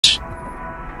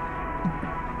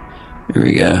Here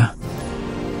we go.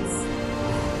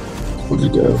 Let's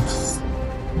go.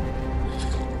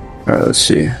 Alright, let's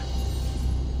see.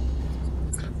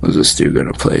 What's this dude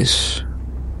gonna place?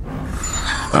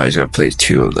 Oh, he's gonna play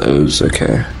 2 of those,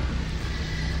 okay.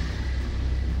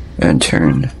 And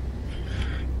turn.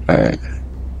 Alright.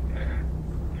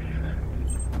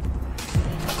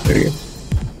 There you go.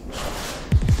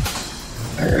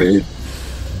 Alright.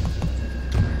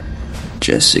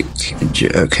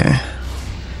 Jessica, okay.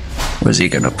 Was he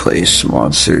gonna place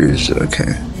monsters?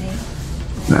 Okay.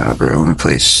 Nah, bro, I'm gonna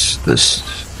place this.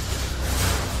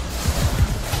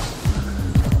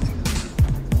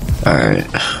 Alright,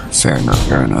 fair enough,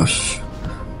 fair enough.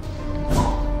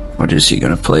 What is he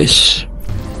gonna place?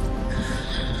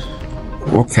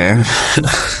 Okay.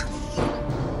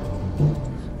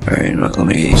 Alright, let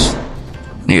me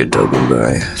need a double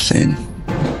die thing.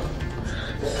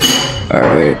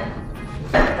 Alright.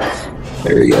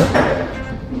 There we go.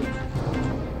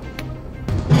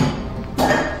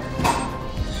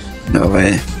 No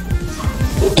way.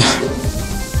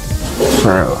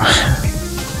 Bro.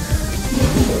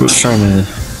 Bro's trying to...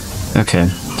 Okay.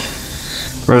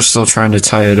 Bro's still trying to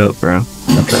tie it up, bro.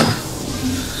 Okay.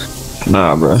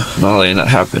 Nah, bro. Not letting that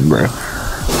happen, bro.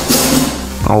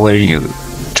 I'll let you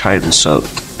tie this up.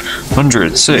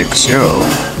 106, yo.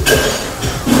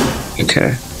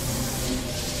 Okay.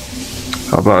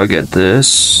 How about I get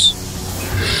this?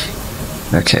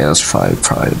 Okay, that's 5,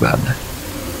 probably bad.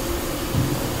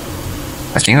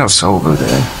 I think that's over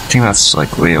there. I think that's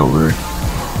like way over.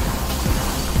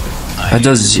 That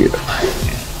does 0.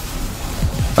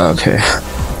 Okay.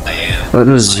 That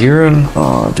does 0?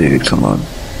 Oh, dude, come on.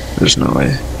 There's no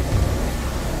way.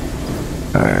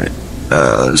 Alright.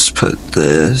 Let's put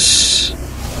this.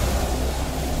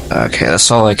 Okay, that's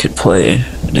all I could play.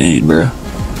 Dang, bro.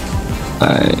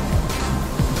 Alright.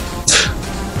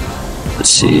 Let's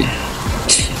see.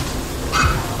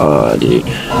 Oh, dude.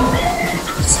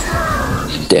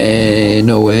 Dang,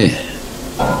 no way.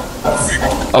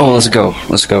 Oh, let's go.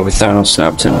 Let's go. We Thanos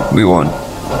snapped him. We won.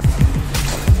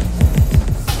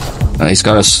 He's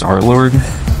got a Star-Lord.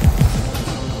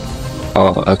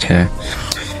 Oh, okay.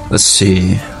 Let's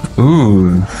see.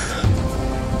 Ooh.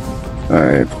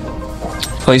 Alright.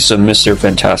 Place a Mr.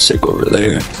 Fantastic over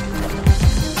there.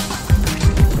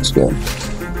 Let's go.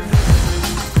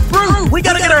 We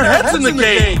gotta get our heads in the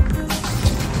game!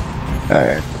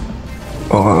 Alright.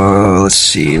 Let's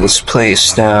see. Let's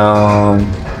place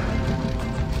down...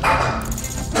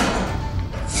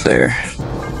 there.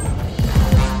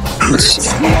 Let's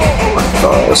see.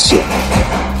 Let's see.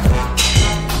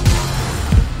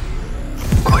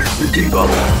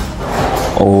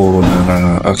 Oh,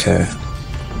 no. Okay.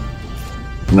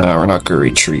 No, we're not gonna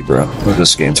retreat, bro. Look at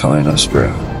this game telling us, bro.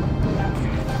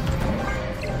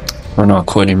 We're not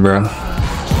quitting, bro.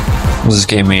 What does this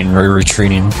game mean? We're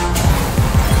retreating.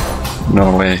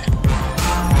 No way.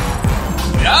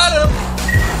 Got him!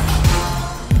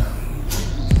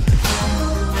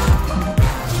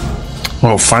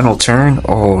 Oh, final turn?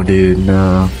 Oh, dude,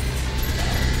 no.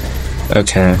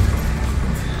 Okay.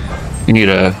 We need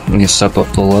to step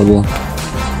up the level.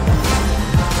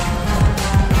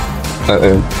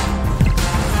 Uh-oh.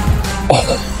 Oh.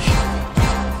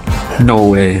 No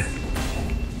way.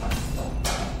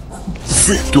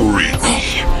 Victory!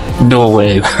 No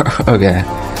way. Okay.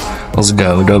 Let's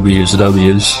go. W's.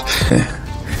 Okay.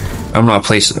 I'm not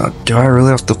placing... do I really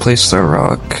have to place the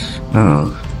rock?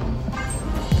 No.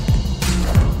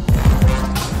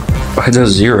 I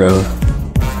does 0.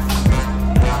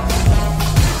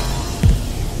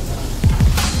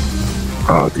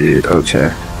 Oh, dude.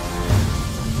 Okay.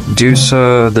 Deuce,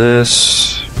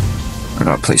 this... We're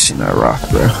not placing that rock,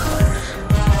 bro.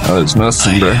 Oh, it's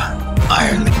nothing, bro.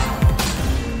 Iron.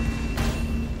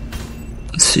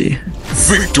 Let's see.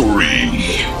 Victory!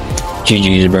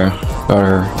 GG's, bro. Got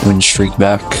our win streak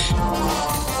back.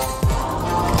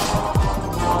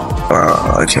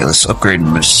 Okay, let's upgrade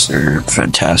Mr.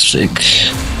 Fantastic.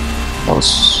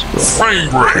 Let's Frame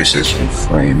precision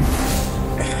frame.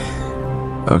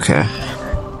 Okay.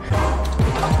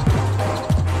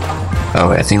 Oh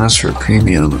wait, I think that's for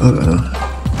premium.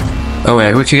 Oh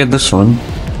wait, we could get this one.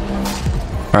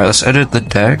 Alright, let's edit the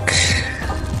deck.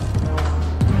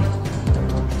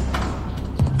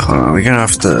 Hold on, we're gonna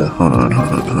have to... Hold on.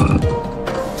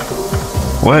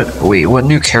 What? Wait, what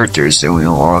new characters did we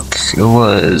unlock? It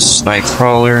was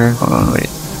Nightcrawler. Hold on, wait.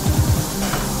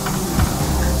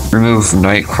 Remove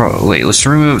Nightcrawler. Wait, let's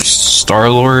remove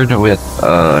Star-Lord with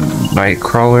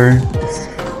Nightcrawler.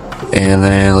 And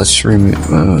then let's remove...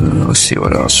 let's see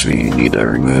what else we need to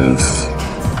remove.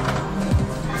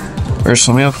 First,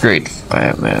 let me upgrade...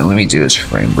 Alright, man, let me do this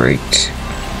frame break.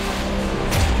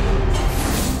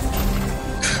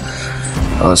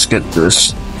 Let's get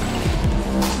this.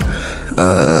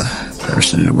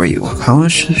 Person, where you? How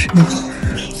much is she?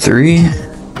 3?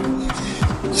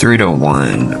 3 to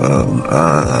 1.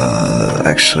 Oh,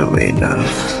 actually, wait, no.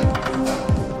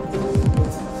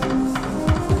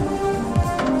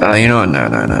 You know what? No,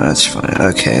 that's fine.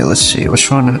 Okay, let's see. Which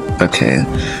one? Okay,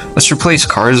 let's replace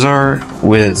Karzar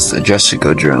with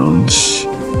Jessica Jones.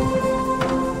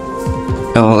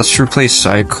 Oh, let's replace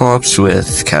Cyclops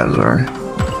with Khazar.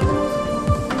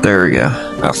 There we go.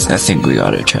 I think we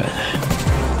got it, chat.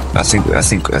 I think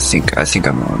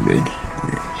I'm all good.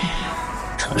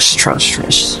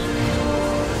 Trust.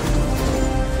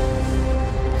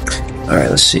 Alright,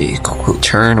 let's see.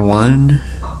 Turn 1.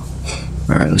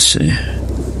 Alright, let's see.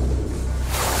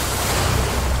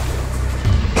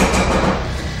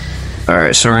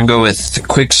 Alright, so we're gonna go with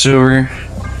Quicksilver.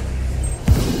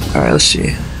 Alright, let's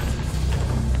see.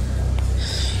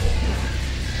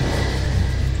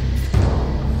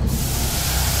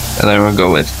 And then we'll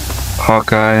go with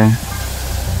Hawkeye.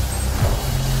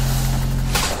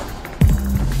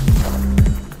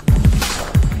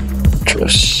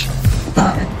 Trust.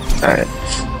 Alright.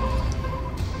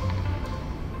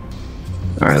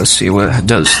 Alright, let's see what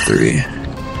does 3.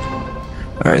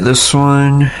 Alright, this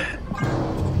one.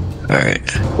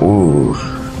 Alright. Ooh.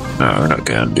 No, we're not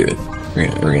gonna do it. We're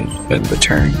gonna end the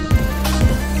turn.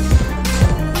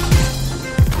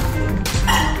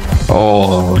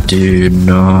 Oh, dude,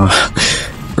 no.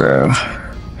 Bro.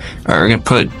 Alright, we're gonna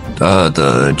put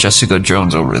the Jessica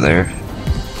Jones over there.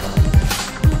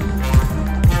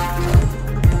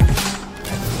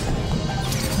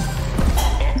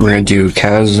 We're gonna do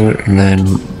Kaz and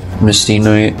then Misty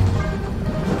Knight.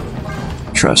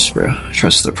 Trust, bro.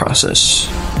 Trust the process.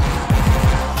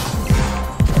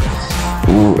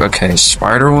 Ooh, okay.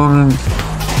 Spider-Woman.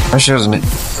 Actually, that was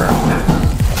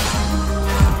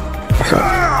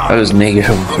that is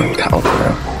negative power,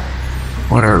 bro.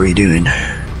 What are we doing?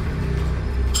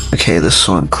 Okay, this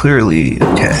one clearly.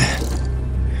 Okay.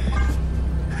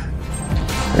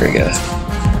 There we go.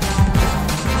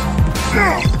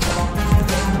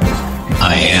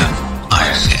 I am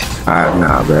Iron Man. Alright,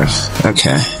 nah, bro.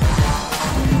 Okay.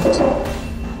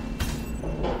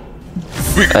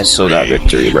 I still got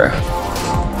victory, bro.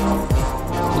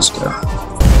 Let's go.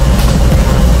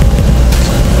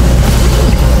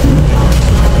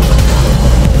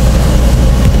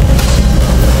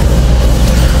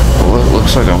 Well, it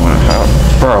looks like I'm gonna have.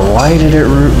 Bro, why did it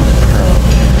root? Bro,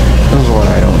 this is what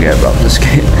I don't get about this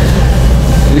game.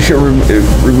 It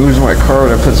removes my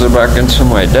card and puts it back into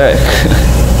my deck.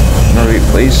 I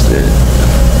replaced it.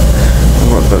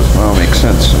 What does not make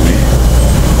sense to me?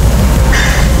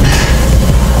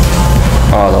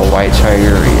 Oh, the white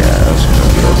tiger, yeah, that's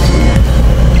gonna be okay.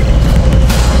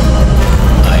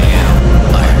 I am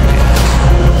Iron Man.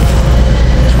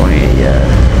 28,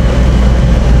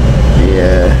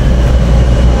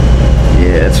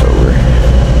 yeah, it's over.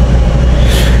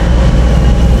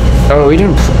 Oh, we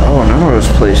didn't. Oh, no, it was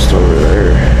placed over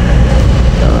there. I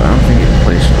don't think it's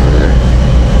placed over there.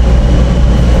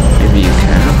 Maybe you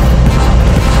can.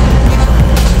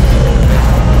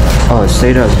 Oh, it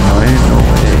stayed as 9? No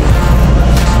way.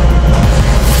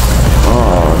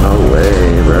 Oh, no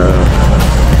way, bro.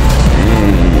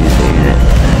 Dang it.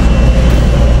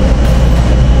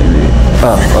 Maybe.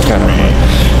 Oh, okay.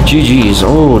 GG's.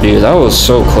 Oh, dude, that was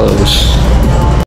so close.